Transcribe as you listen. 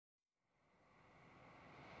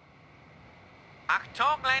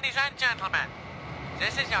Talk, ladies and gentlemen.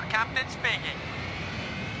 This is your captain speaking.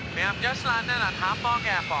 We have just landed at Hamburg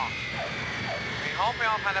Airport. We hope you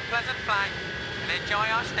all had a pleasant flight and enjoy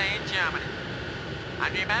your stay in Germany.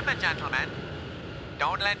 And remember, gentlemen,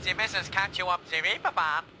 don't let the missus catch you up the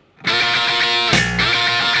Reeperbahn.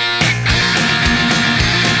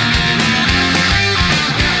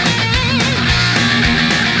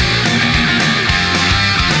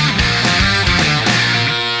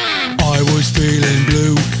 I was feeling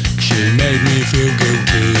blue, she made me feel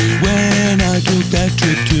guilty when I took that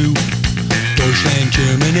trip to Deutschland,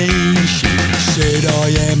 Germany. She said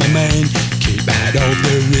I am a man, keep out of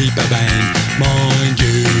the Reeperbahn, mind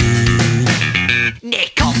you.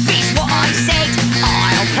 Nick off is what I said,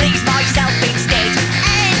 I'll please myself instead,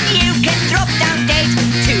 and you can drop down dead.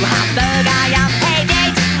 To Hamburg I am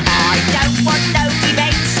headed, I don't want no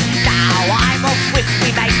debates, now I'm off with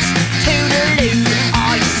me mates. Toodaloo,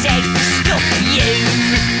 I said, stuff you.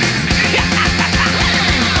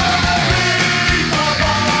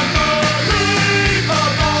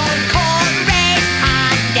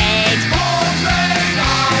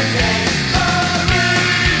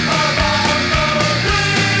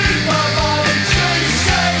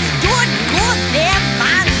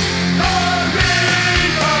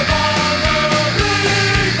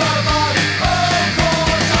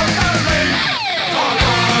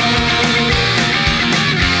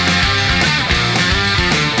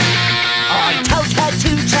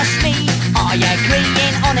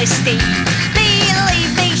 Honesty.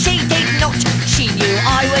 Believe me, she did not. She knew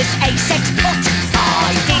I was a sex pot.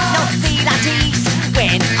 I did not feel at ease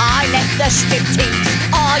when I left the striptease.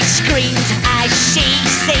 I screamed as she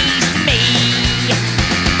seized me.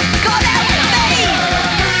 God help me!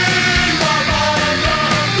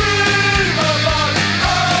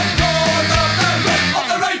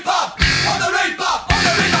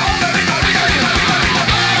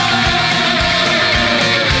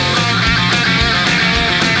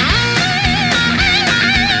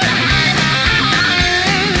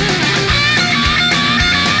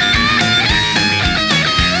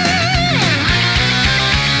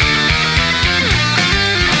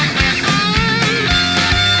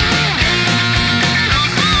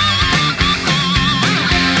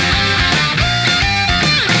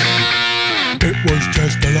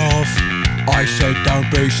 I said don't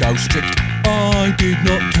be so strict. I did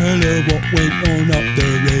not tell her what went on up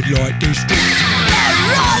the red light district.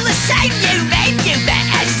 They're all the same, you men, you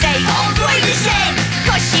better say, oh, please say.